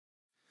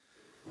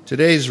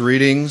Today's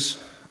readings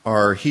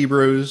are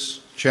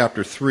Hebrews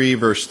chapter 3,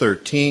 verse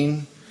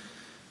 13,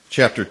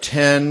 chapter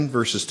 10,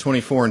 verses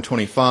 24 and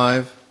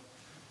 25,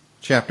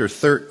 chapter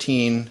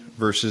 13,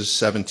 verses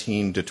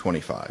 17 to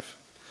 25.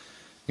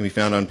 It can be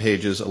found on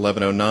pages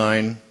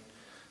 1109,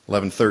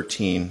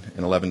 1113, and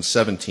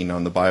 1117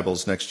 on the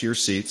Bibles next to your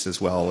seats,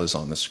 as well as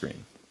on the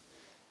screen.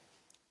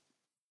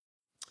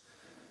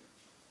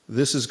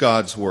 This is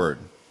God's word.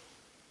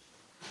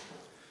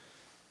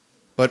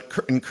 But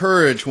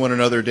encourage one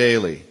another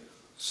daily,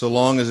 so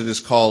long as it is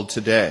called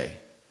today,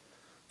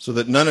 so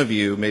that none of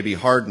you may be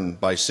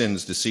hardened by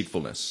sin's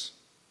deceitfulness.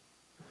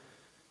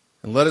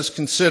 And let us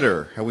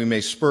consider how we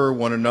may spur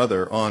one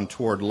another on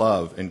toward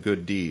love and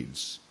good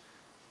deeds,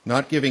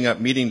 not giving up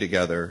meeting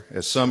together,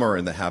 as some are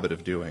in the habit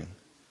of doing,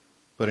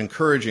 but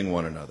encouraging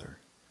one another,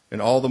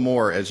 and all the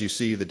more as you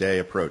see the day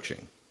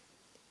approaching.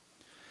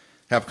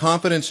 Have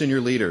confidence in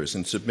your leaders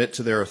and submit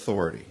to their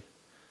authority,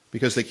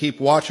 because they keep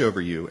watch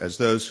over you as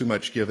those who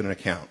must give an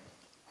account.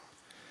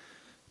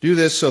 Do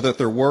this so that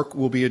their work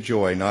will be a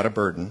joy, not a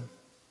burden,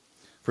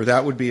 for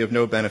that would be of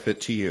no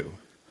benefit to you.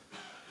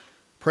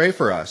 Pray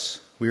for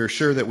us. We are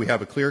sure that we have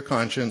a clear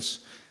conscience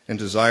and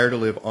desire to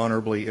live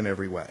honorably in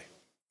every way.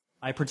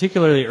 I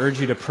particularly urge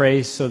you to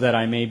pray so that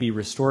I may be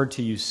restored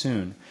to you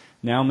soon.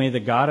 Now may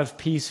the God of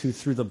peace, who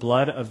through the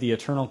blood of the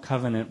eternal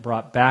covenant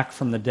brought back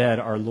from the dead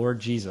our Lord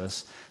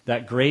Jesus,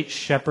 that great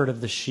shepherd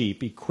of the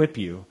sheep, equip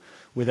you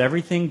with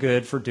everything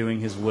good for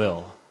doing his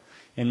will.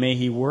 And may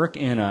he work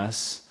in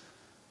us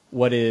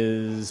what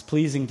is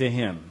pleasing to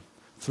him,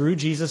 through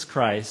Jesus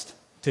Christ,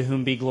 to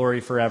whom be glory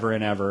forever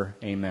and ever.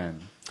 Amen.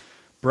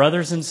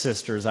 Brothers and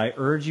sisters, I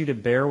urge you to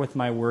bear with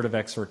my word of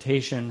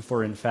exhortation,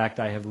 for in fact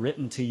I have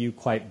written to you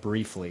quite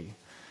briefly.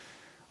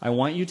 I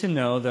want you to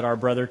know that our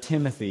brother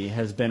Timothy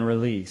has been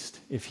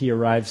released. If he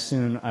arrives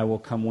soon, I will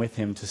come with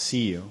him to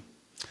see you.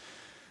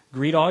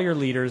 Greet all your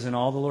leaders and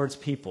all the Lord's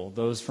people.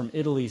 Those from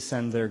Italy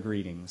send their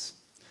greetings.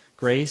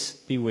 Grace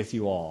be with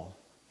you all.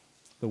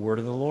 The word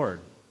of the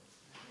Lord.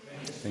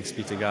 Thanks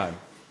be to God.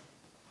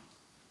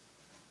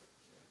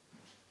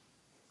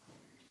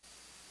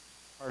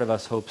 Part of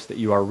us hopes that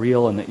you are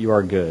real and that you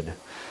are good.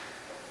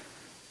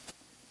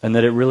 And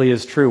that it really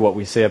is true what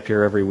we say up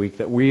here every week,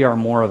 that we are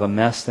more of a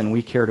mess than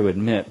we care to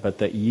admit, but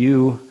that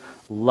you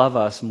love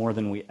us more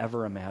than we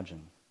ever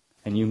imagine.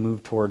 And you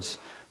move towards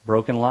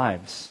broken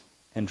lives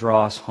and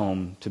draw us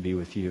home to be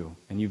with you.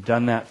 And you've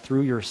done that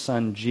through your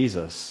Son,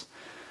 Jesus,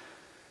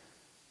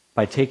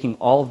 by taking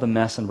all of the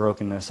mess and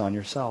brokenness on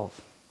yourself.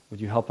 Would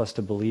you help us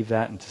to believe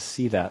that and to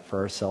see that for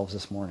ourselves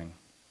this morning?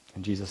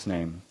 In Jesus'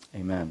 name,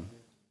 amen.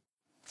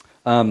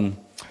 On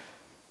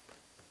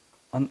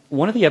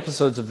one of the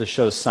episodes of the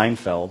show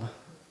Seinfeld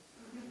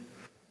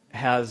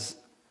has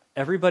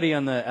everybody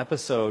on the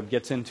episode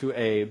gets into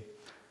a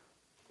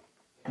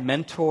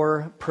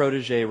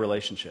mentor-protege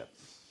relationship.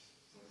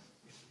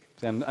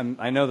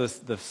 I know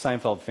the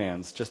Seinfeld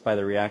fans just by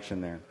the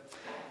reaction there.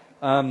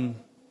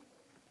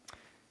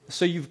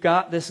 So you've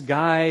got this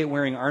guy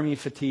wearing army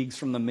fatigues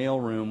from the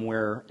mailroom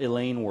where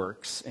Elaine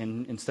works,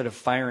 and instead of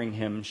firing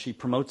him, she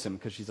promotes him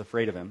because she's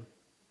afraid of him.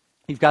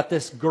 You've got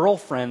this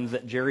girlfriend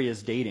that Jerry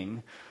is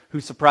dating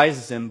who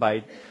surprises him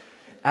by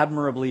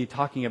admirably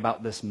talking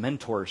about this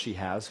mentor she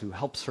has who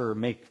helps her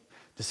make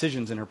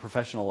decisions in her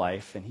professional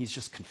life, and he's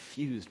just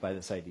confused by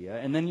this idea.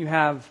 And then you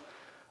have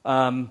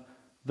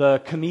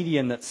the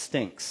comedian that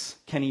stinks,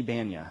 Kenny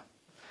Bania,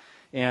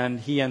 and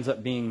he ends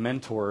up being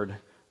mentored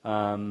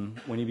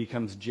when he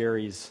becomes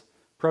Jerry's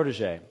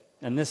protege.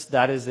 And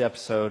that is the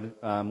episode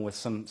with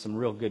some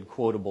real good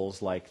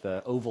quotables, like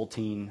the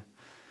Ovaltine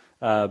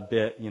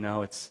bit,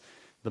 it's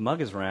the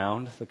mug is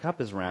round, the cup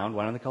is round,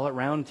 why don't they call it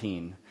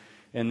Roundtine?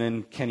 And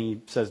then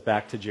Kenny says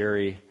back to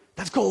Jerry,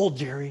 that's gold,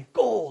 Jerry,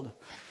 gold.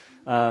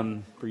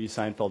 For you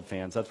Seinfeld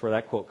fans, that's where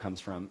that quote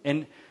comes from.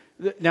 And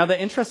now the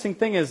interesting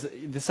thing is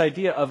this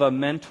idea of a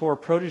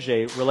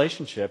mentor-protege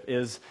relationship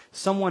is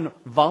someone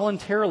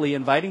voluntarily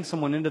inviting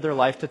someone into their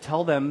life to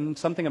tell them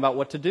something about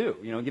what to do,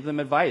 give them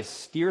advice,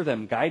 steer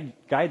them, guide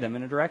them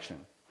in a direction.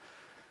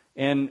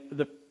 And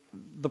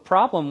the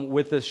problem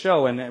with this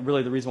show, and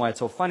really the reason why it's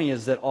so funny,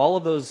 is that all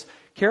of those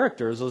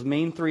characters, those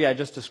main three I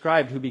just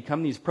described who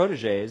become these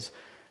proteges,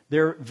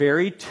 they're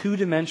very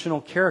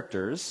two-dimensional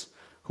characters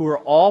who are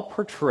all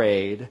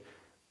portrayed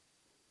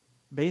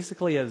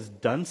basically as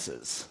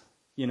dunces.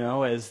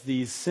 As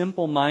these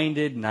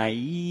simple-minded,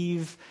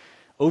 naive,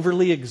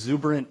 overly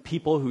exuberant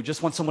people who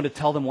just want someone to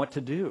tell them what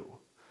to do.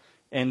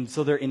 And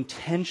so they're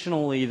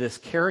intentionally this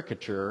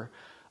caricature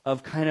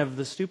of kind of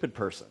the stupid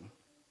person.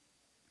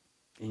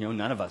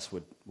 None of us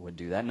would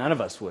do that. None of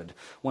us would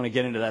want to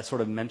get into that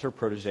sort of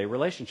mentor-protege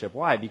relationship.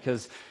 Why?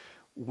 Because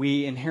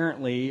we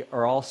inherently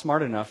are all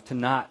smart enough to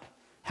not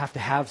have to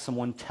have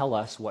someone tell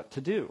us what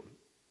to do.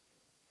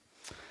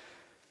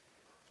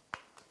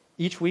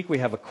 Each week we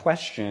have a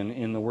question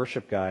in the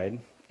worship guide,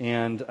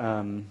 and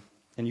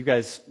you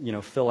guys,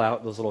 fill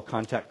out those little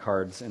contact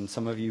cards, and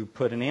some of you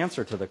put an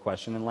answer to the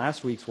question. And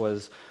last week's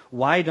was,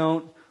 why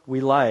don't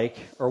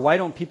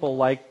people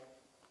like,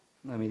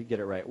 let me get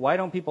it right, why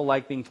don't people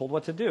like being told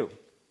what to do?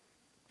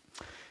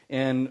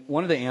 And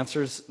one of the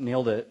answers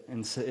nailed it,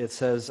 and it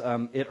says,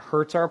 it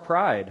hurts our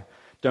pride.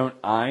 Don't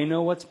I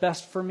know what's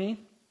best for me?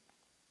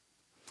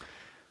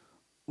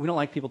 We don't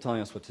like people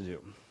telling us what to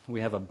do.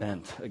 We have a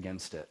bent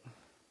against it.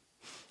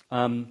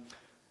 In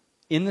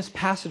this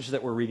passage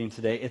that we're reading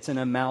today, it's an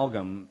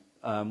amalgam.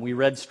 We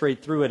read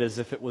straight through it as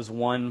if it was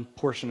one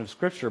portion of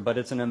Scripture, but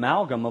it's an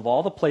amalgam of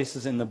all the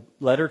places in the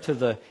letter to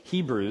the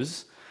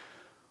Hebrews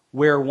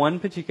where one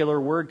particular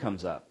word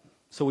comes up.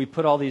 So we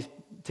put all these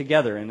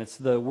together, and it's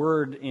the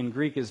word in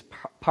Greek is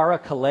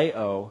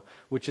parakaleo,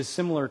 which is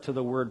similar to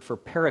the word for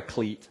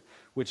paraclete,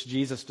 which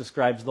Jesus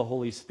describes the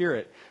Holy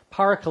Spirit.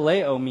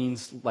 Parakaleo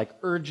means like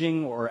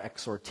urging or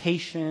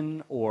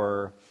exhortation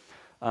or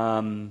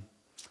giving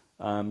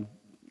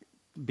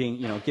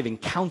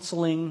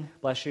counseling,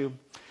 bless you.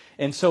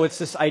 And so it's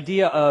this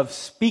idea of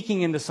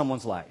speaking into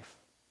someone's life.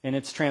 And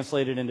it's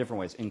translated in different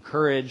ways.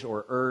 Encourage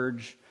or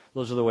urge.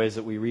 Those are the ways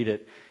that we read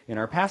it in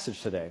our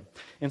passage today.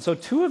 And so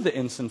two of the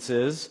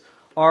instances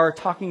are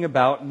talking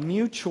about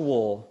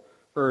mutual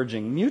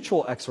urging,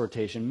 mutual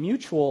exhortation,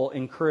 mutual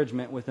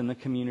encouragement within the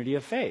community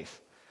of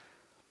faith.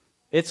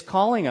 It's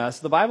calling us,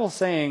 the Bible's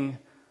saying,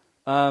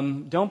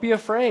 don't be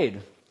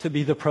afraid to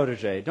be the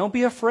protege. Don't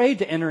be afraid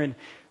to enter in.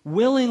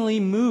 Willingly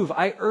move.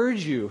 I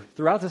urge you,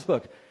 throughout this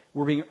book,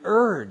 we're being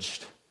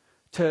urged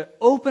to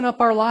open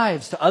up our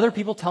lives to other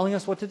people telling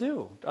us what to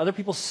do, to other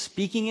people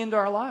speaking into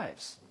our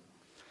lives.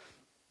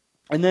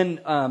 And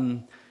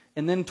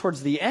then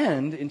towards the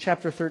end, in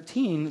chapter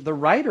 13, the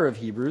writer of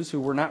Hebrews, who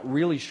we're not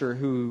really sure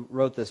who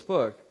wrote this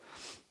book,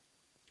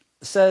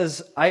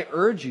 says, I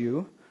urge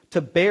you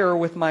to bear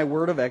with my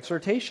word of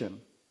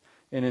exhortation.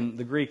 And in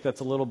the Greek,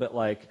 that's a little bit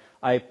like,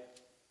 I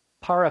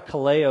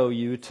parakaleo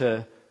you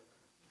to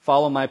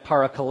follow my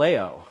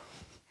parakaleo.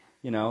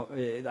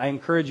 I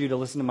encourage you to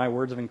listen to my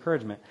words of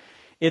encouragement.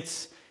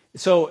 It's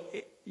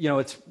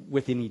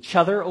within each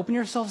other. Open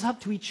yourselves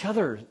up to each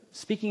other,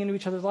 speaking into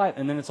each other's life.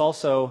 And then it's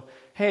also,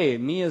 hey,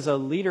 me as a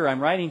leader,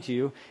 I'm writing to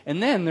you.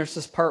 And then there's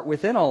this part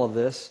within all of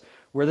this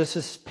where there's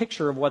this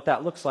picture of what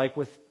that looks like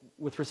with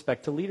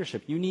respect to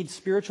leadership. You need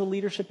spiritual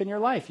leadership in your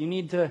life. You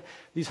need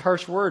these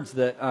harsh words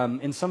that,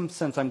 in some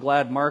sense, I'm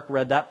glad Marc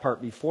read that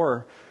part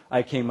before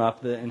I came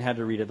up and had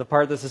to read it. The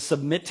part that says,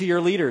 submit to your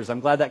leaders.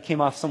 I'm glad that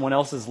came off someone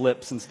else's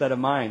lips instead of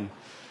mine.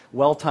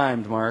 Well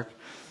timed, Marc.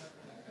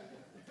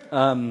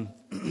 So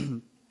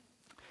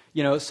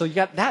you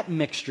got that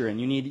mixture, and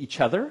you need each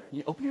other.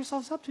 You open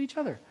yourselves up to each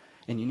other.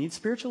 And you need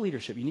spiritual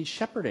leadership. You need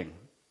shepherding.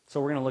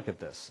 So we're going to look at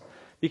this.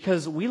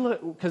 Because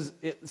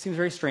it seems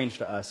very strange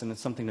to us, and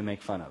it's something to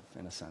make fun of,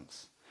 in a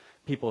sense.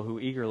 People who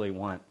eagerly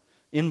want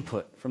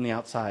input from the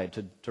outside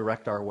to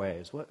direct our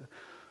ways.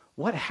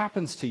 What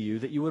happens to you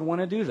that you would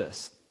want to do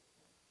this?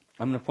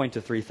 I'm going to point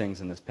to three things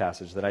in this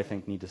passage that I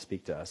think need to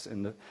speak to us.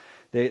 And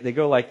they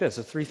go like this.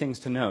 There's three things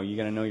to know. You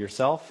got to know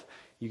yourself,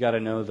 you got to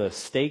know the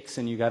stakes,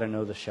 and you got to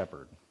know the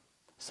shepherd.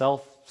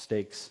 Self,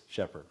 stakes,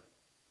 shepherd.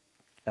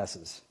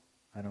 S's.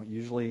 I don't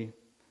usually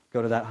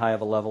go to that high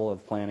of a level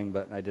of planning,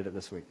 but I did it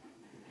this week.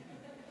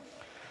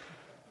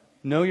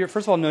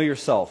 First of all, know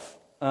yourself.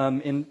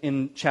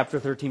 In chapter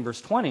 13,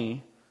 verse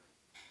 20,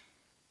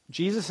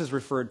 Jesus is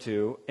referred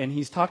to, and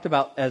he's talked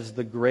about as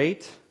the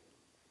great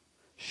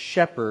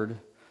shepherd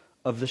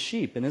of the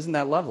sheep. And isn't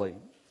that lovely?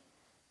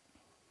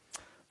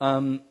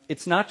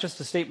 It's not just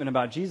a statement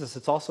about Jesus,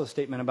 it's also a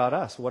statement about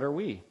us. What are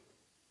we?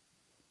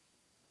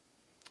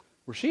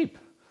 We're sheep.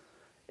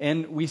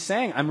 And we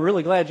sang, I'm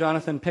really glad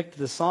Jonathan picked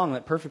this song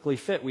that perfectly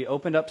fit. We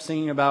opened up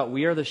singing about,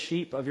 we are the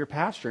sheep of your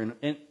pasture.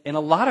 And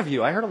a lot of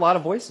you, I heard a lot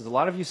of voices, a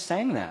lot of you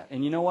sang that.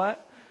 And you know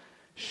what?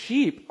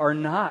 Sheep are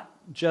not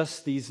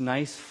just these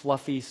nice,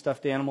 fluffy,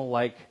 stuffed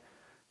animal-like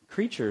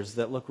creatures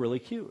that look really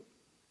cute.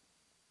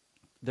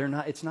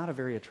 It's not a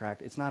very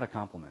attractive, it's not a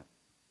compliment.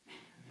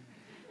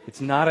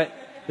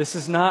 This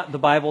is not the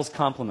Bible's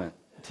compliment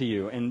to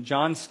you. And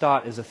John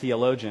Stott is a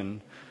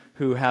theologian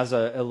who has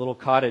a little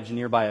cottage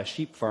nearby a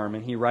sheep farm,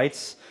 and he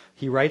writes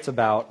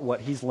about what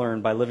he's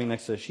learned by living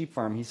next to a sheep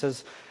farm. He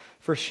says,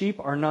 for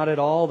sheep are not at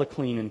all the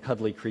clean and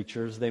cuddly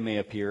creatures they may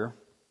appear.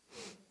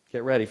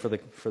 Get ready for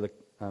the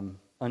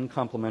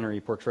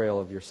uncomplimentary portrayal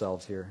of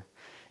yourselves here.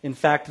 In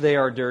fact, they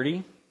are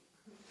dirty,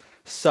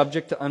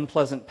 subject to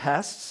unpleasant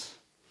pests,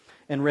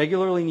 and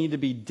regularly need to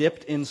be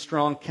dipped in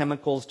strong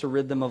chemicals to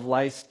rid them of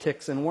lice,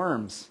 ticks, and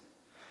worms.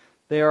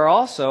 They are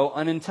also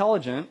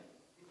unintelligent,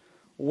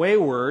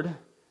 wayward,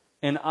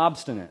 and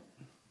obstinate.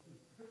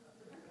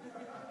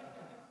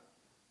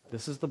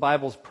 This is the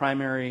Bible's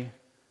primary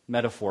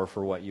metaphor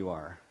for what you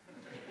are.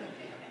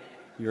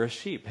 You're a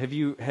sheep. Have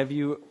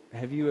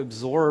you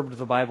absorbed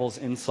the Bible's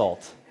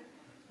insult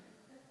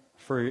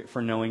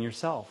for knowing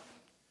yourself?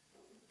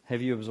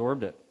 Have you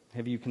absorbed it?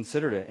 Have you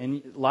considered it?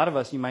 And a lot of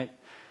us, you might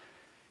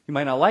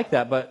not like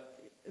that,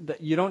 but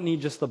you don't need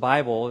just the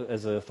Bible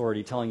as an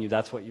authority telling you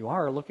that's what you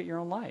are. Look at your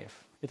own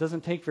life. It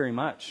doesn't take very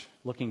much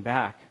looking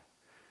back.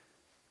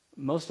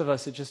 Most of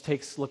us, it just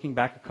takes looking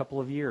back a couple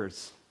of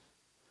years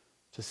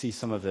to see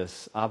some of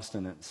this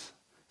obstinance,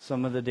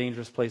 some of the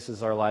dangerous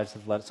places our lives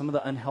have led, some of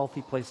the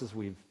unhealthy places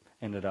we've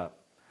ended up.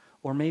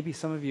 Or maybe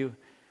some of you,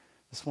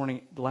 this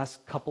morning, the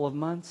last couple of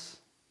months,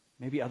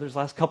 maybe others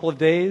last couple of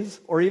days,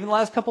 or even the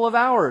last couple of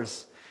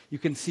hours, you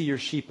can see your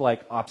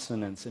sheep-like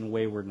obstinance and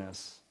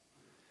waywardness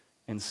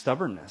and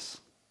stubbornness.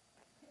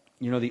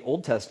 You know, the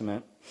Old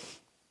Testament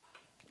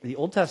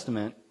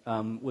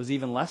was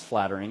even less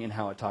flattering in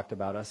how it talked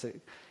about us.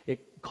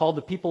 It called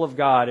the people of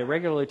God, it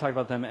regularly talked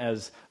about them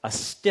as a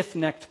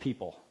stiff-necked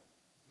people.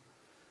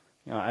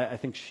 You know, I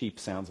think sheep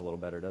sounds a little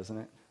better, doesn't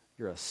it?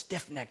 You're a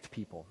stiff-necked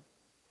people.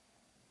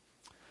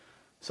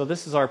 So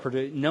this is our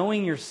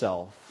knowing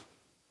yourself.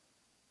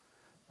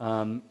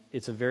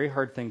 It's a very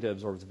hard thing to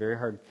absorb. It's a very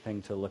hard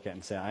thing to look at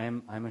and say,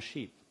 I'm a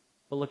sheep.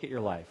 But look at your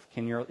life.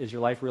 Is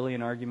your life really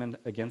an argument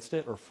against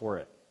it or for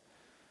it?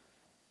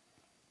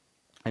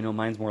 I know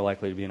mine's more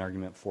likely to be an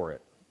argument for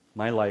it.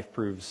 My life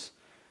proves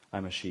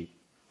I'm a sheep.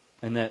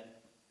 And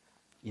that,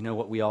 you know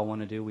what we all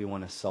want to do? We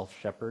want to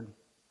self-shepherd.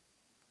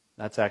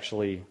 That's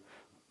actually,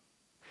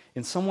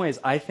 in some ways,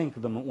 I think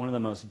one of the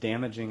most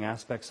damaging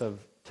aspects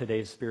of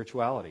today's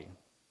spirituality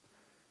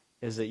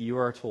is that you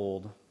are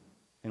told,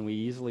 and we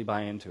easily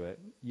buy into it,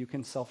 you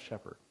can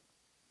self-shepherd.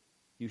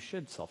 You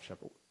should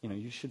self-shepherd. You know,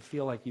 you should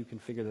feel like you can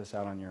figure this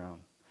out on your own.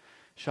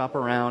 Shop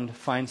around,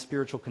 find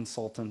spiritual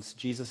consultants.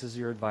 Jesus is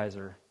your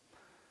advisor.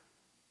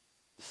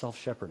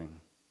 Self-shepherding.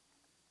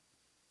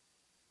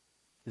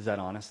 Is that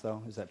honest,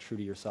 though? Is that true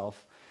to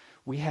yourself?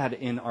 We had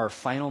in our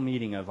final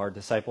meeting of our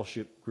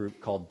discipleship group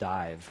called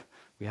Dive,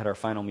 we had our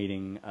final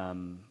meeting,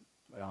 I'm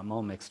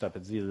all mixed up,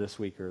 it's either this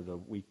week or the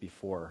week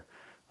before.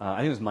 I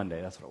think it was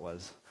Monday, that's what it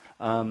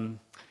was.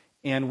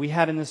 And we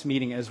had in this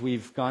meeting, as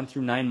we've gone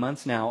through 9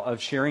 months now,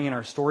 of sharing in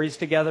our stories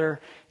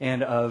together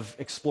and of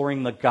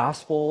exploring the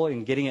gospel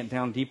and getting it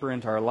down deeper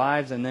into our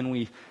lives. And then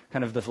we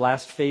kind of, the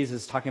last phase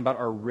is talking about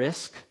our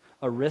risk,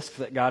 a risk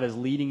that God is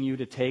leading you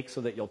to take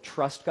so that you'll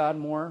trust God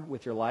more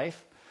with your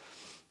life.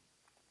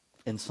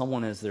 And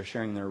someone, as they're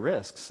sharing their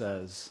risk,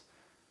 says,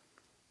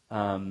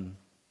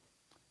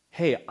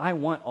 hey, I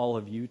want all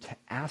of you to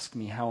ask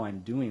me how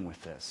I'm doing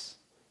with this.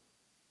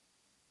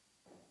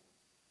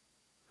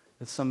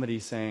 It's somebody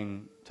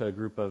saying to a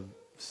group of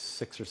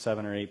 6 or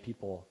 7 or 8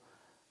 people,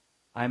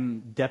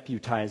 I'm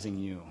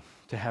deputizing you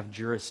to have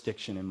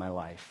jurisdiction in my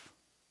life.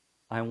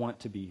 I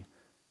want to be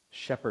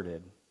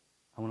shepherded.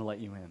 I want to let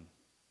you in.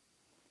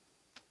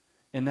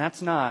 And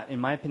that's not, in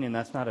my opinion,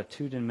 that's not a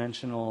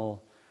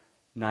two-dimensional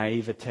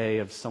naivete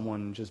of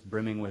someone just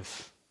brimming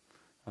with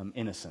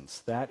innocence.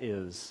 That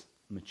is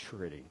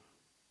maturity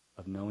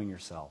of knowing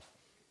yourself.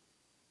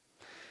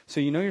 So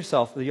you know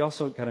yourself, but you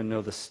also got to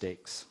know the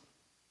stakes.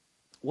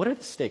 What are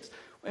the stakes?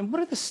 And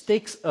what are the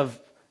stakes of,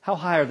 how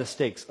high are the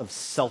stakes of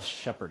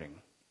self-shepherding?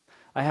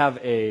 I have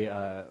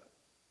I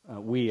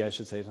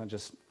should say, it's not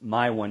just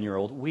my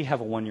 1-year-old. We have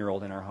a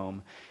 1-year-old in our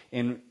home.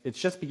 And it's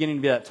just beginning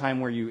to be that time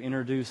where you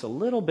introduce a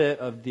little bit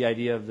of the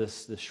idea of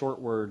the short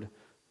word,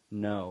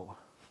 no.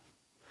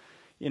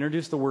 You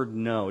introduce the word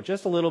no.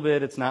 Just a little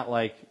bit. It's not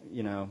like,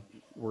 you know,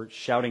 we're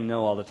shouting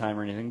no all the time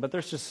or anything. But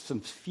there's just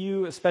some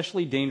few,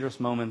 especially dangerous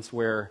moments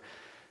where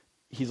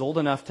he's old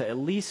enough to at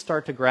least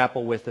start to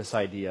grapple with this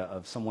idea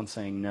of someone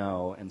saying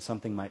no and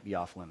something might be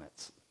off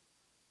limits.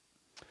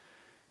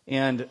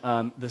 And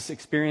this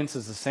experience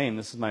is the same.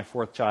 This is my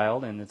 4th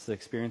child, and the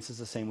experience is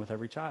the same with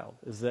every child,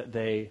 is that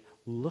they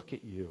look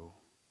at you,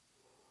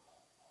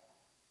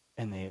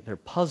 and they're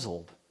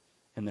puzzled,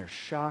 and they're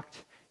shocked,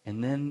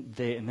 and then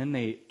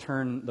they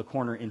turn the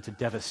corner into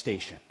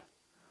devastation.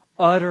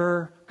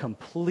 Utter,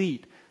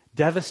 complete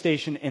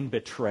devastation and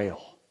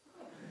betrayal.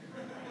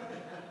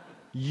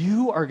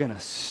 You are going to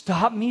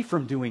stop me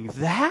from doing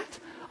that?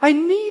 I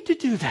need to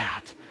do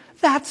that.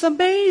 That's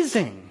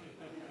amazing.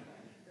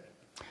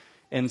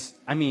 And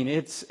I mean,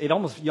 you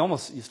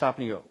stop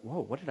and you go, whoa,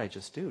 what did I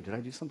just do? Did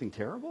I do something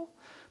terrible?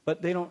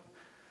 But they don't,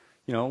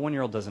 you know, a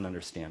 1-year-old doesn't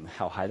understand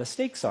how high the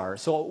stakes are.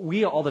 So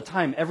we all the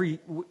time,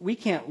 we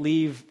can't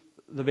leave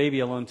the baby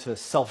alone to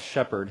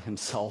self-shepherd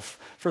himself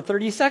for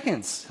 30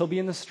 seconds. He'll be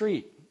in the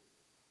street.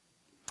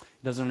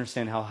 He doesn't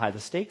understand how high the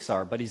stakes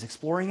are, but he's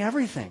exploring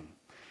everything.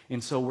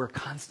 And so we're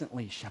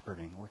constantly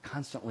shepherding. We're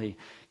constantly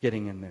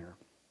getting in there.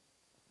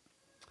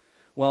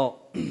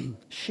 Well,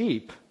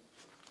 sheep,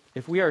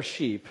 if we are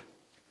sheep,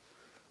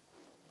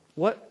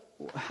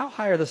 how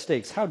high are the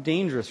stakes? How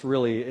dangerous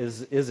really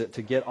is it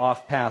to get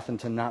off path and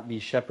to not be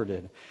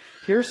shepherded?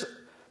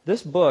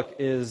 This book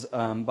is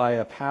by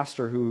a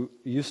pastor who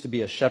used to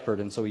be a shepherd,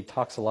 and so he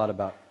talks a lot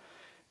about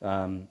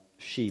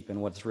sheep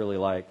and what it's really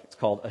like. It's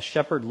called A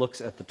Shepherd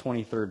Looks at the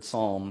 23rd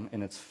Psalm,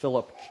 and it's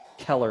Philip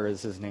Keller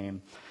is his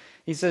name.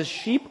 He says,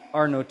 sheep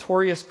are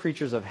notorious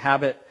creatures of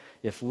habit.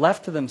 If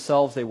left to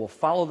themselves, they will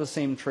follow the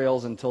same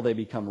trails until they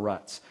become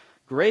ruts,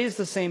 graze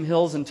the same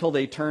hills until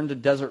they turn to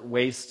desert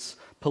wastes,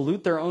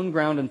 pollute their own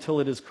ground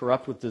until it is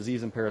corrupt with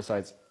disease and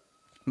parasites.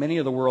 Many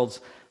of the world's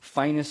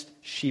finest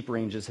sheep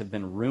ranges have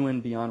been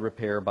ruined beyond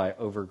repair by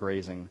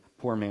overgrazing,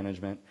 poor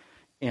management,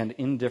 and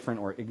indifferent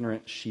or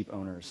ignorant sheep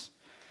owners.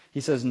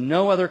 He says,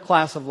 no other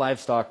class of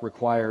livestock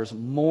requires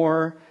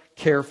more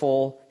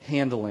careful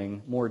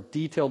handling, more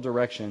detailed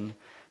direction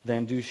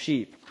than do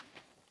sheep.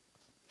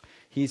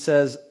 He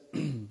says,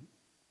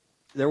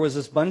 There was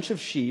this bunch of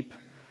sheep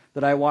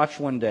that I watched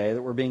one day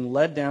that were being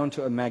led down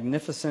to a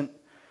magnificent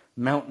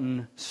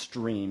mountain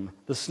stream.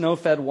 The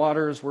snow-fed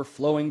waters were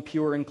flowing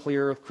pure and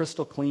clear,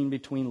 crystal clean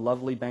between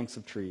lovely banks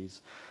of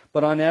trees.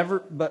 But on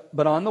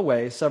the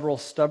way, several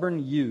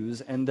stubborn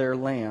ewes and their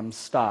lambs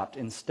stopped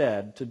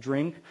instead to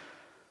drink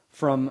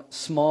from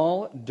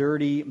small,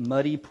 dirty,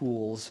 muddy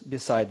pools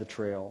beside the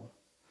trail.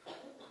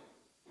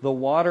 The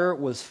water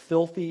was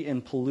filthy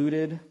and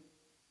polluted,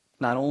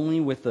 not only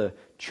with the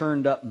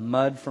churned up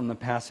mud from the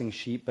passing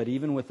sheep, but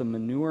even with the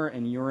manure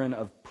and urine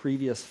of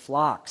previous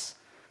flocks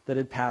that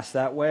had passed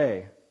that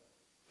way.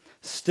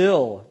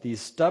 Still,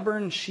 these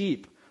stubborn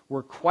sheep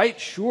were quite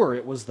sure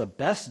it was the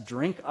best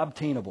drink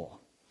obtainable.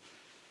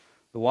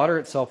 The water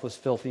itself was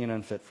filthy and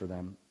unfit for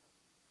them.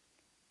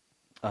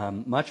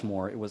 Much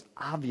more, it was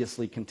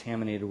obviously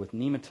contaminated with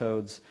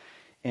nematodes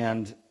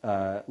and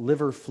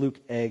liver fluke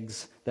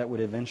eggs that would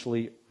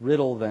eventually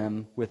riddle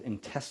them with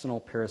intestinal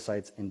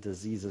parasites and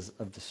diseases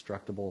of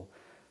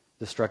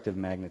destructive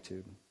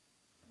magnitude.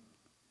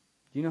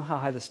 Do you know how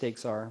high the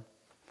stakes are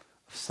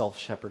of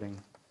self-shepherding?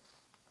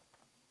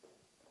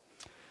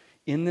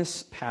 In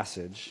this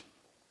passage,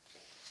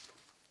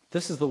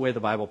 this is the way the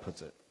Bible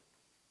puts it.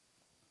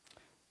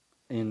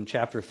 In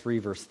chapter 3,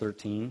 verse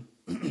 13,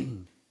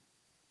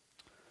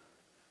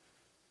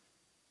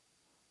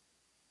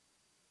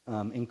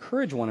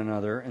 encourage one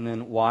another, and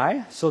then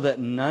why? So that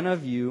none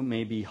of you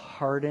may be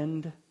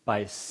hardened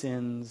by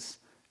sin's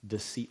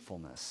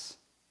deceitfulness.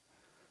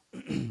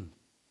 It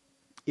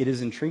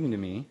is intriguing to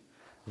me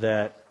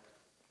that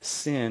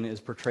sin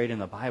is portrayed in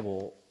the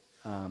Bible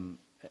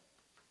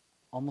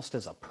almost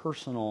as a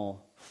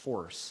personal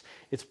force.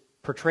 It's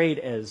portrayed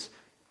as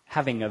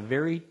having a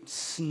very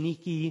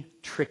sneaky,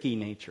 tricky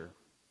nature.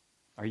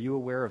 Are you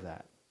aware of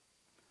that?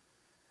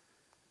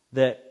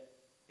 That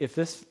if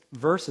this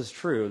verse is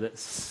true, that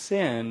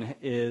sin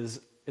is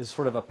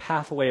sort of a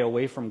pathway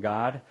away from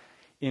God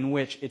in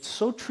which it's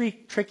so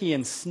tricky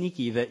and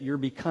sneaky that you're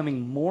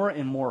becoming more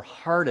and more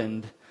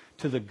hardened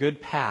to the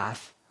good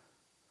path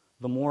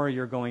the more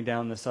you're going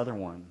down this other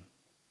one.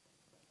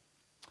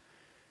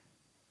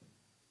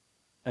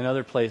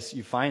 Another place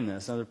you find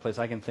this, another place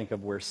I can think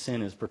of where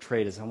sin is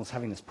portrayed as almost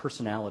having this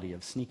personality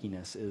of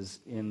sneakiness is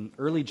in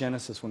early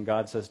Genesis when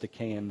God says to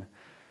Cain,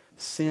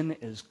 sin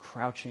is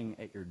crouching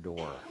at your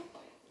door.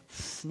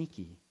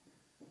 Sneaky.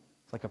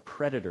 It's like a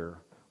predator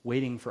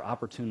waiting for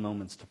opportune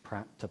moments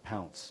to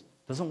pounce.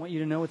 Doesn't want you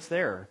to know it's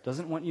there.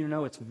 Doesn't want you to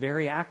know it's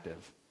very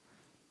active.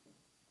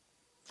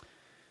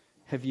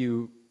 Have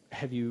you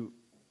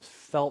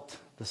felt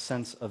the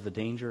sense of the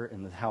danger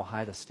and how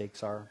high the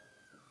stakes are?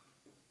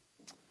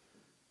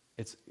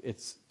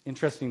 It's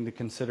interesting to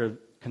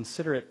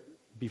consider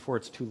it before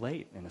it's too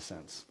late, in a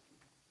sense.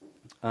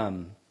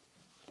 Let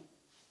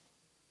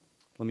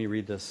me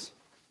read this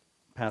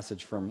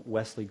passage from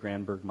Wesley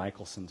Granberg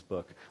Michelson's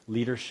book,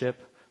 Leadership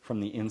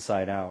from the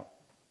Inside Out.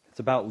 It's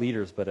about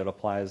leaders, but it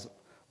applies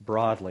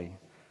broadly.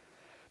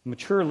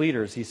 Mature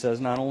leaders, he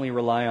says, not only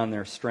rely on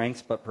their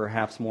strengths, but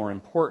perhaps more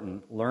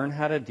important, learn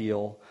how to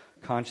deal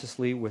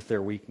consciously with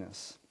their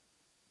weaknesses.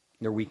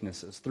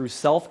 Through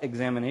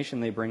self-examination,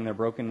 they bring their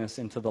brokenness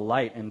into the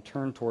light and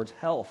turn towards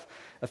health.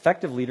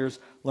 Effective leaders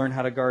learn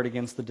how to guard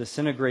against the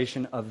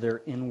disintegration of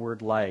their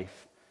inward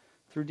life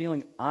through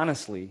dealing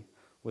honestly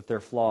with their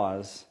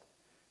flaws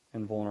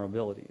and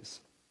vulnerabilities.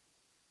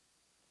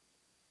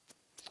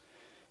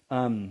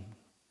 And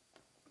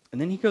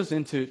then he goes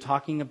into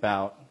talking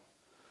about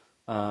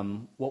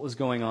what was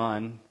going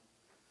on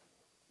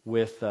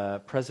with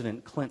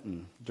President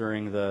Clinton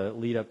during the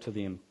lead up to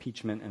the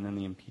impeachment and then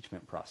the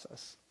impeachment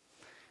process.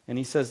 And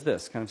he says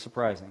this, kind of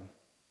surprising.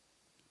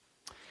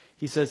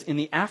 He says, in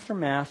the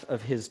aftermath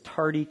of his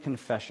tardy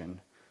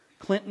confession,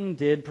 Clinton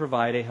did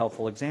provide a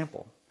helpful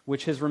example,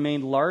 which has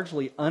remained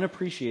largely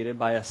unappreciated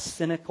by a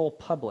cynical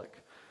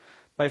public,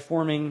 by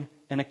forming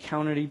an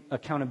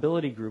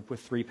accountability group with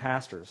 3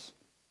 pastors.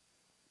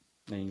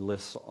 And he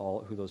lists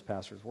all who those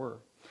pastors were.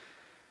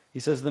 He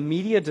says, the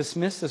media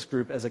dismissed this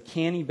group as a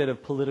canny bit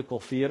of political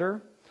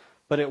theater,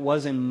 but it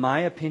was, in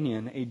my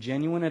opinion, a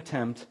genuine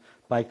attempt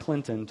by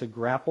Clinton to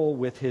grapple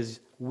with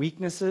his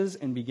weaknesses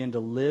and begin to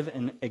live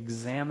an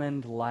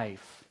examined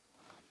life.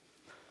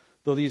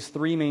 Though these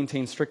 3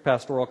 maintained strict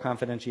pastoral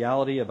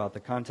confidentiality about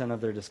the content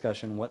of their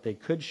discussion, what they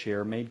could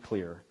share made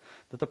clear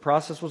that the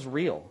process was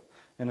real,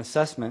 an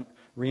assessment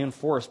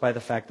reinforced by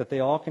the fact that they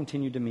all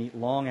continued to meet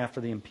long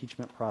after the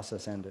impeachment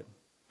process ended.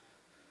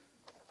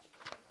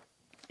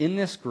 In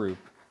this group,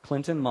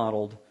 Clinton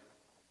modeled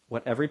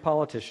what every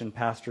politician,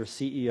 pastor,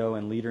 CEO,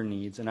 and leader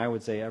needs, and I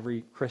would say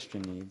every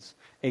Christian needs,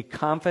 a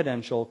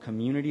confidential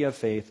community of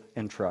faith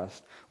and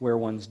trust where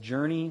one's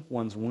journey,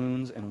 one's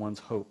wounds, and one's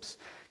hopes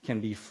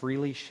can be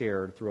freely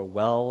shared through a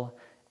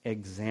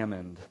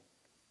well-examined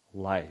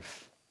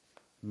life,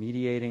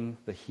 mediating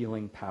the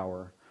healing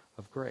power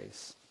of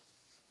grace.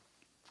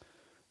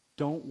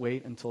 Don't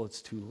wait until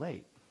it's too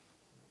late.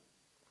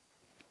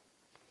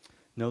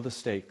 Know the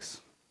stakes.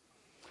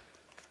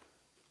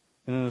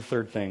 And then the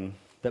third thing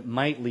that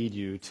might lead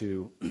you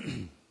to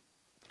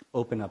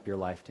open up your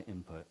life to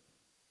input.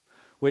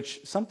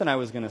 which something I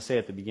was going to say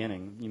at the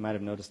beginning, you might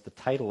have noticed the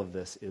title of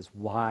this is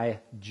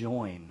Why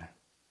Join?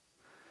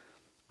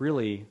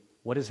 Really,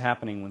 what is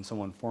happening when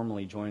someone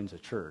formally joins a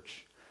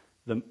church?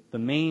 The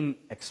main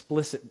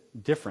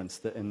explicit difference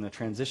in the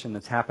transition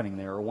that's happening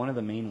there, or one of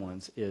the main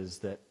ones,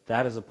 is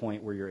that is a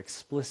point where you're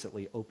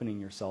explicitly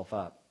opening yourself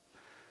up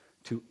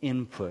to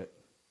input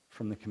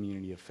from the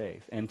community of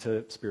faith and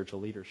to spiritual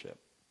leadership.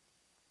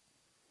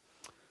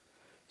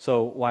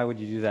 So why would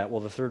you do that?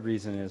 Well, the third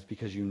reason is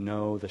because you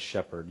know the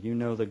shepherd. You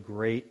know the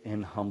great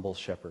and humble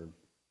shepherd.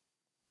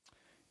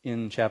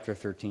 In chapter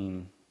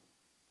 13,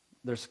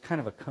 there's kind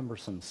of a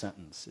cumbersome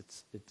sentence.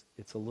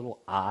 It's a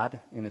little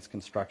odd in its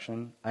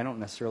construction. I don't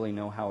necessarily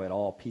know how it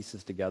all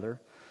pieces together.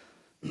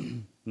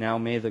 Now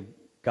may the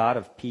God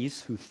of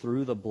peace, who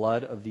through the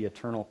blood of the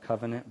eternal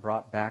covenant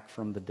brought back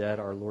from the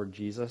dead our Lord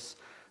Jesus,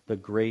 the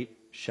great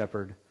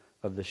shepherd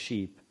of the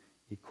sheep,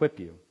 equip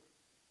you.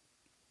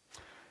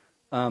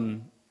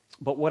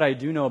 But what I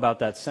do know about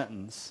that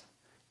sentence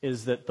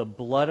is that the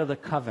blood of the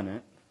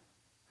covenant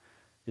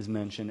is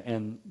mentioned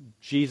and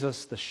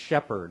Jesus the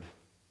shepherd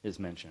is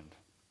mentioned.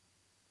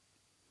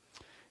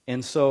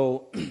 And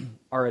so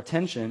our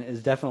attention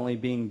is definitely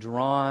being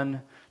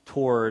drawn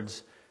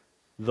towards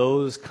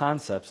those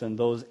concepts and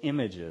those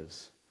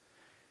images.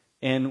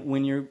 And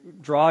when you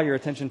draw your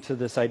attention to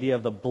this idea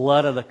of the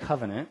blood of the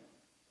covenant,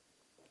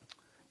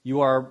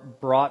 you are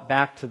brought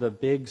back to the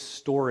big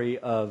story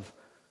of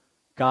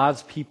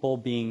God's people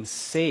being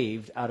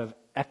saved out of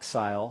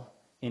exile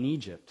in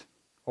Egypt,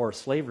 or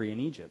slavery in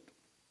Egypt.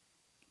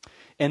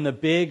 And the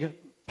big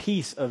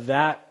piece of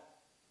that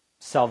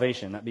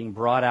salvation, that being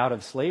brought out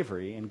of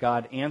slavery, and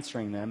God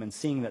answering them and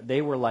seeing that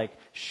they were like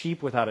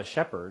sheep without a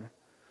shepherd,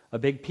 a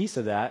big piece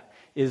of that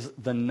is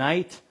the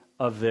night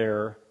of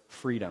their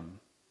freedom,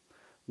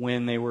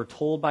 when they were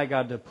told by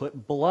God to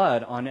put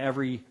blood on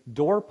every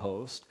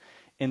doorpost,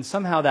 and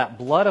somehow that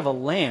blood of a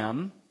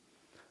lamb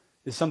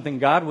is something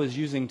God was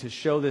using to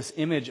show this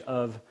image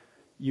of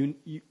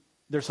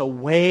there's a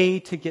way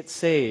to get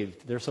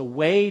saved. There's a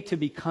way to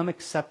become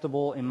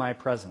acceptable in my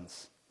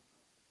presence.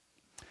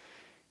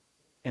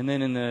 And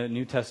then in the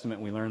New Testament,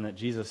 we learn that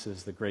Jesus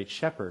is the great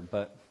shepherd.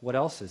 But what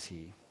else is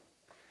he?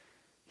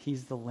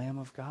 He's the Lamb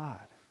of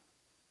God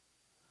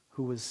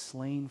who was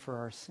slain for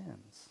our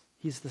sins.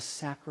 He's the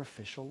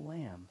sacrificial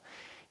lamb.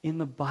 In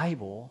the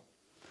Bible,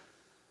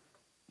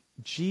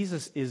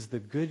 Jesus is the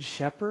good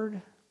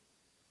shepherd.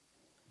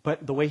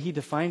 But the way he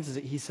defines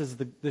it, he says,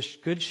 the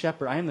good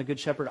shepherd, I am the good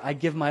shepherd, I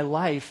give my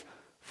life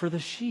for the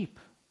sheep.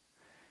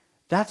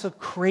 That's a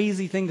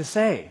crazy thing to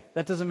say.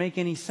 That doesn't make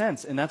any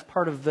sense, and that's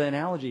part of the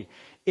analogy.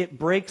 It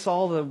breaks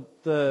all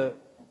the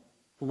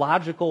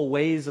logical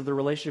ways of the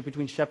relationship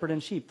between shepherd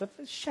and sheep. The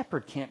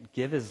shepherd can't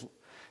give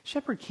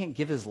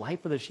his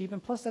life for the sheep,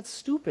 and plus that's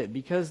stupid,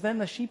 because then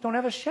the sheep don't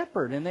have a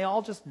shepherd, and they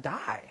all just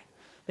die.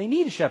 They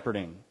need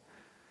shepherding.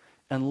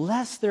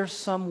 Unless there's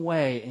some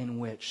way in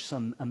which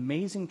some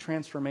amazing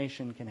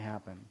transformation can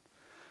happen,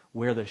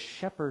 where the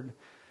shepherd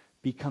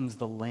becomes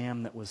the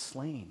lamb that was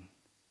slain,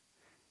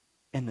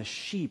 and the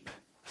sheep,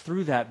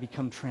 through that,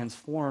 become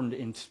transformed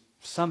into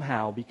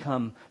somehow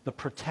become the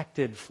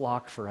protected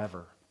flock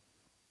forever.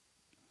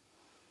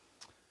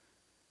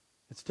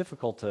 It's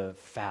difficult to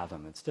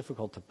fathom. It's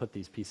difficult to put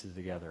these pieces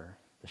together.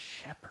 The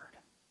shepherd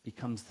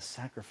becomes the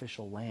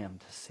sacrificial lamb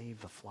to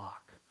save the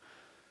flock.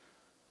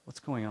 What's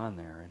going on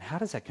there? And how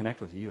does that connect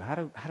with you? How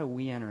do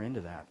we enter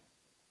into that?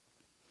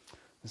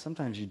 And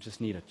sometimes you just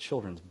need a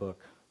children's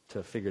book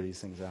to figure these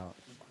things out.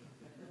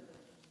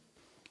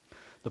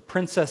 The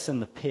Princess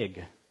and the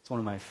Pig. It's one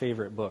of my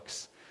favorite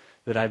books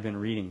that I've been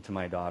reading to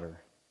my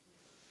daughter.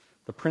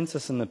 The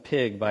Princess and the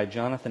Pig by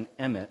Jonathan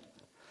Emmett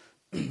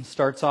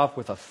starts off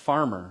with a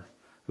farmer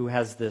who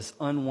has this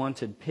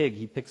unwanted pig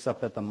he picks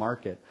up at the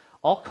market.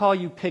 I'll call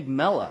you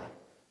Pigmella,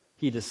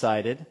 he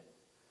decided.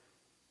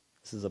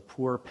 This is a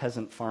poor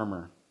peasant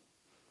farmer,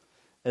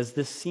 as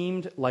this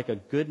seemed like a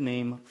good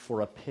name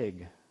for a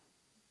pig.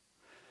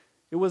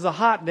 It was a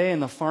hot day,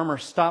 and the farmer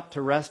stopped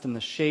to rest in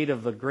the shade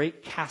of the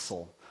great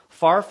castle.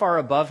 Far, far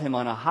above him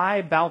on a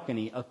high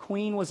balcony, a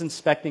queen was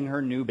inspecting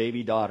her new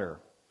baby daughter.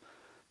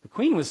 The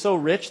queen was so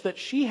rich that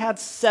she had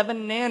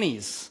 7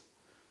 nannies.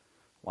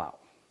 Wow.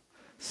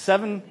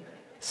 Seven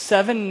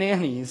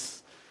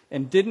nannies,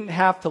 and didn't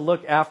have to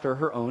look after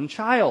her own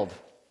child.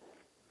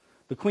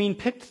 The queen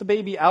picked the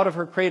baby out of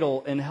her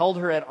cradle and held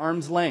her at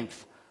arm's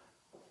length.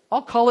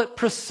 I'll call it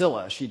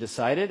Priscilla, she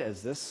decided,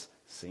 as this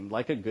seemed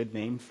like a good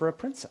name for a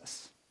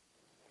princess.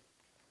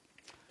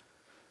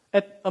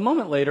 A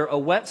moment later, a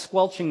wet,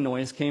 squelching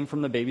noise came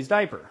from the baby's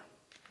diaper,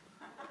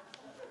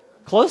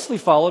 closely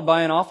followed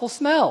by an awful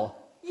smell.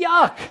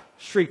 Yuck!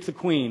 Shrieked the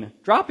queen,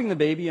 dropping the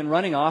baby and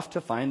running off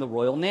to find the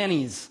royal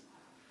nannies.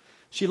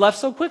 She left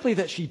so quickly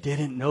that she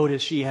didn't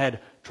notice she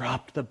had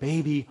dropped the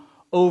baby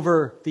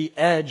over the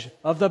edge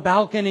of the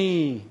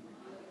balcony.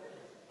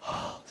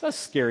 It's a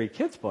scary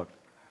kid's book.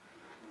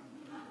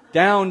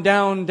 Down,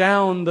 down,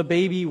 down the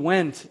baby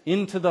went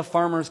into the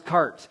farmer's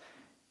cart,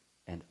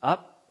 and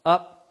up,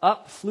 up,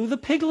 up flew the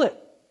piglet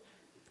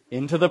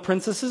into the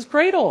princess's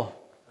cradle.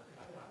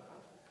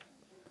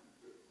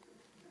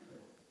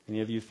 Any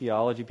of you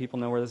theology people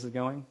know where this is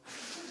going?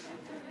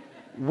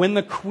 When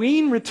the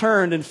queen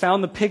returned and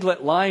found the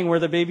piglet lying where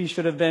the baby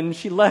should have been,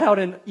 she let out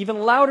an even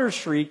louder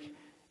shriek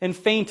and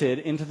fainted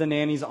into the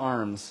nanny's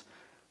arms.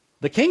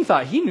 The king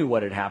thought he knew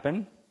what had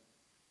happened.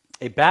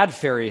 A bad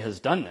fairy has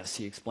done this,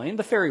 he explained.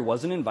 The fairy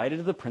wasn't invited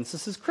to the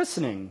princess's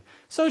christening,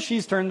 so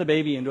she's turned the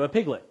baby into a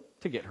piglet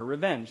to get her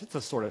revenge. It's the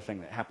sort of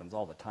thing that happens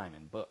all the time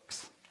in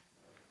books.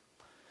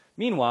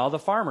 Meanwhile, the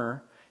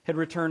farmer had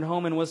returned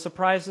home and was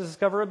surprised to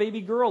discover a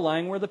baby girl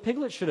lying where the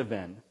piglet should have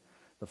been.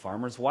 The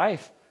farmer's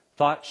wife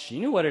thought she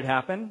knew what had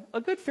happened.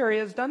 A good fairy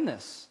has done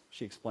this,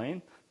 she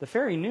explained. The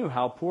fairy knew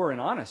how poor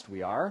and honest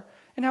we are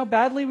and how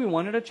badly we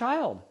wanted a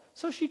child,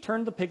 so she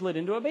turned the piglet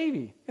into a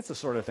baby. It's the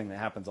sort of thing that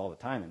happens all the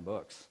time in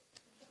books.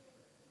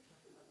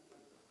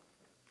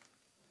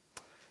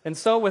 And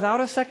so, without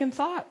a second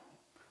thought,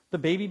 the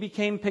baby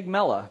became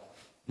Pygmella,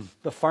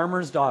 the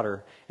farmer's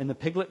daughter, and the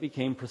piglet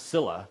became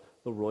Priscilla,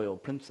 the royal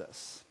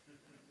princess.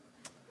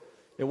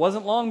 It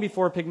wasn't long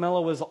before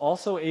Pygmella was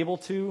also able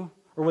to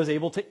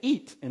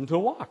eat and to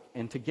walk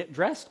and to get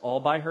dressed all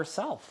by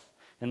herself.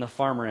 And the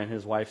farmer and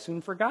his wife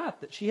soon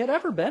forgot that she had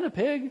ever been a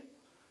pig.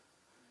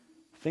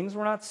 Things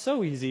were not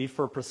so easy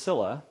for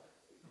Priscilla.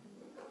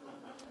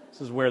 This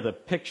is where the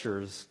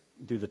pictures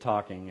do the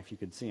talking, if you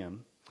could see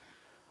them.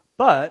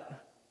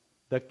 But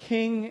the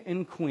king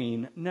and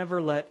queen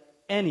never let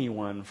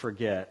anyone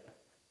forget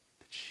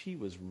that she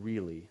was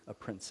really a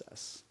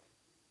princess.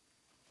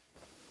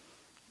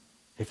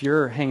 If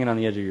you're hanging on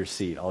the edge of your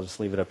seat, I'll just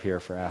leave it up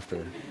here for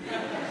after.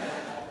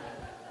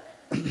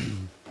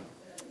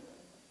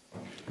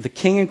 The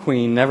king and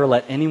queen never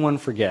let anyone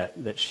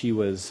forget that she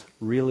was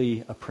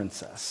really a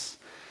princess.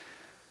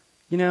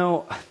 You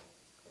know,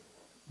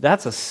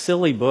 that's a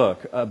silly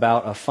book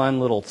about a fun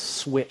little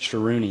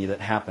switcheroonie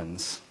that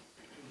happens.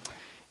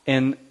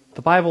 And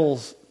the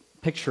Bible's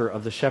picture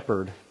of the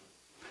shepherd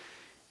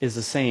is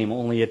the same,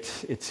 only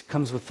it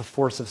comes with the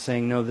force of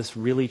saying, no, this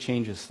really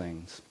changes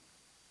things.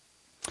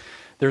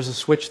 There's a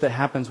switch that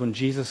happens when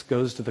Jesus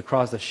goes to the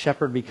cross. The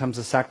shepherd becomes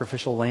a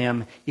sacrificial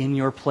lamb in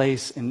your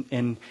place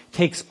and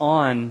takes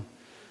on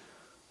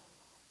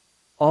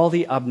all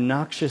the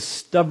obnoxious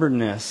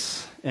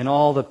stubbornness and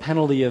all the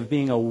penalty of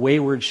being a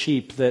wayward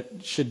sheep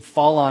that should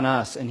fall on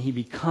us, and he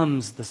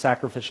becomes the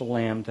sacrificial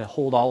lamb to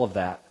hold all of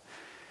that.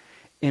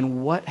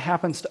 And what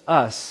happens to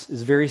us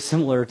is very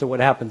similar to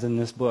what happens in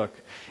this book,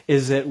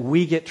 is that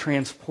we get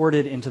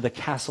transported into the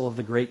castle of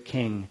the great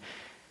king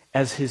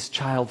as his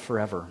child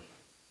forever.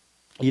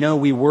 You know,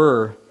 we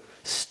were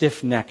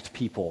stiff-necked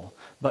people,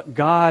 but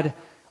God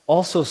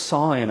also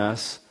saw in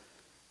us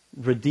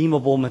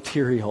redeemable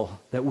material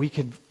that we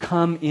could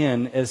come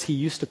in, as he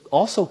used to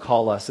also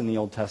call us in the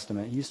Old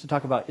Testament. He used to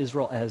talk about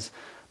Israel as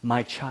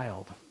my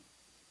child,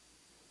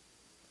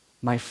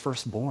 my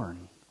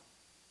firstborn.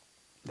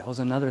 That was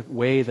another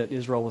way that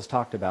Israel was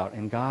talked about.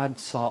 And God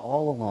saw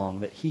all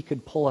along that he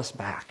could pull us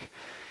back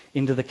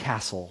into the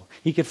castle.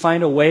 He could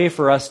find a way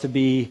for us to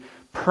be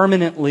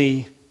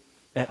permanently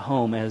at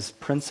home as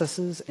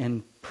princesses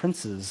and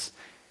princes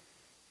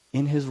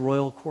in his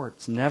royal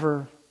courts,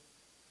 never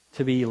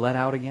to be let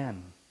out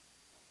again,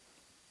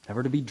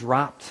 never to be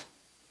dropped.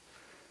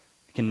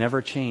 It can never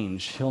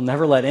change. He'll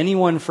never let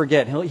anyone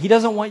forget. He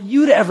doesn't want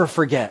you to ever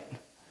forget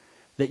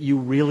that you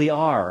really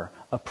are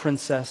a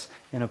princess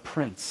and a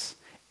prince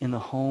in the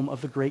home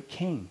of the great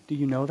king. Do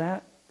you know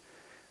that?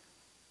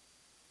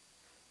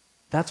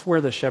 That's where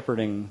the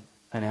shepherding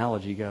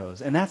analogy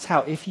goes. And that's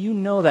how, if you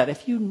know that,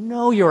 if you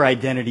know your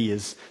identity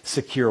is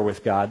secure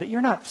with God, that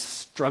you're not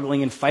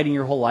struggling and fighting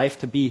your whole life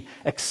to be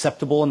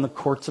acceptable in the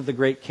courts of the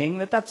great king,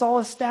 that's all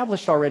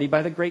established already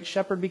by the great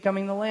shepherd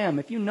becoming the lamb.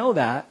 If you know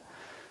that,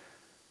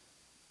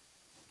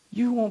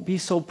 you won't be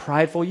so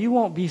prideful. You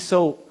won't be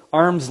so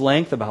arm's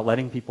length about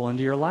letting people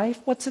into your life.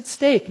 What's at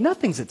stake?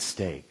 Nothing's at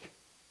stake.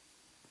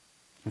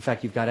 In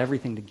fact, you've got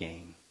everything to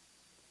gain.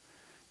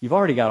 You've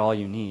already got all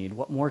you need.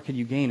 What more could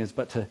you gain is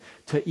but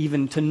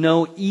to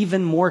know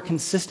even more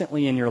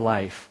consistently in your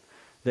life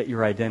that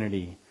your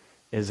identity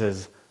is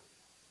as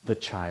the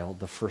child,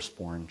 the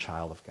firstborn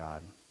child of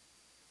God.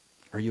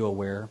 Are you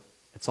aware?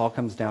 It all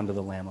comes down to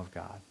the Lamb of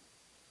God.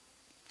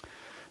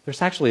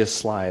 There's actually a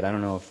slide. I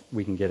don't know if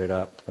we can get it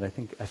up, but I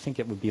think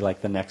it would be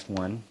like the next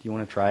one. Do you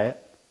want to try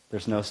it?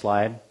 There's no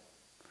slide?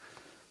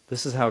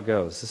 This is how it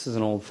goes. This is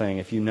an old thing.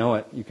 If you know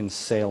it, you can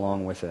say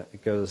along with it.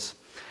 It goes,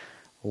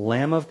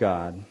 Lamb of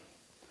God,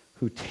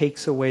 who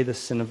takes away the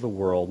sin of the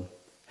world,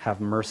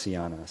 have mercy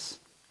on us.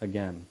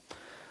 Again,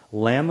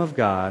 Lamb of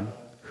God,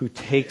 who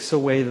takes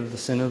away the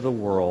sin of the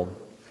world,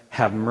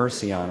 have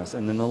mercy on us.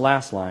 And then the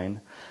last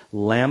line,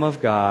 Lamb of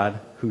God,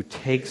 who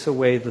takes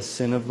away the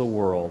sin of the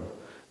world,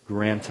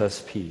 grant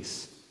us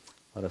peace.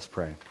 Let us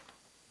pray.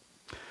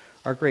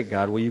 Our great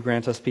God, will you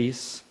grant us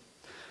peace?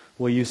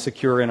 Will you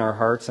secure in our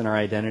hearts and our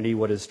identity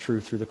what is true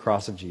through the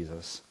cross of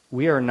Jesus?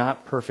 We are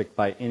not perfect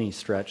by any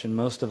stretch, and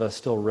most of us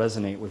still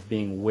resonate with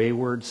being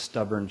wayward,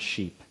 stubborn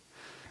sheep.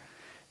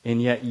 And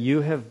yet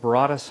you have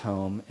brought us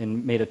home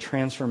and made a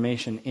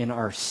transformation in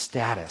our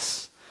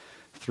status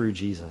through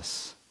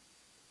Jesus.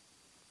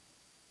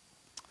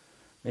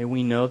 May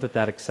we know that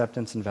that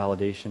acceptance and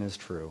validation is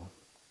true.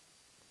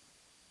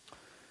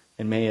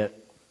 And may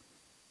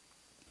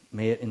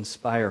it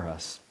inspire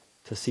us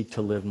to seek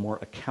to live more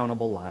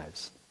accountable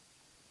lives,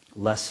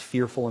 less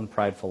fearful and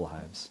prideful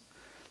lives,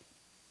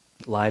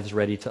 lives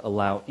ready to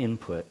allow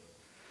input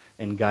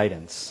and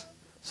guidance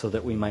so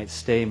that we might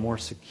stay more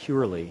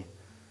securely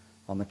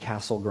on the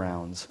castle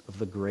grounds of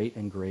the great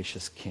and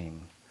gracious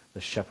King,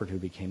 the shepherd who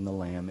became the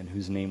Lamb, in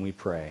whose name we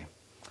pray.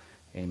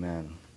 Amen.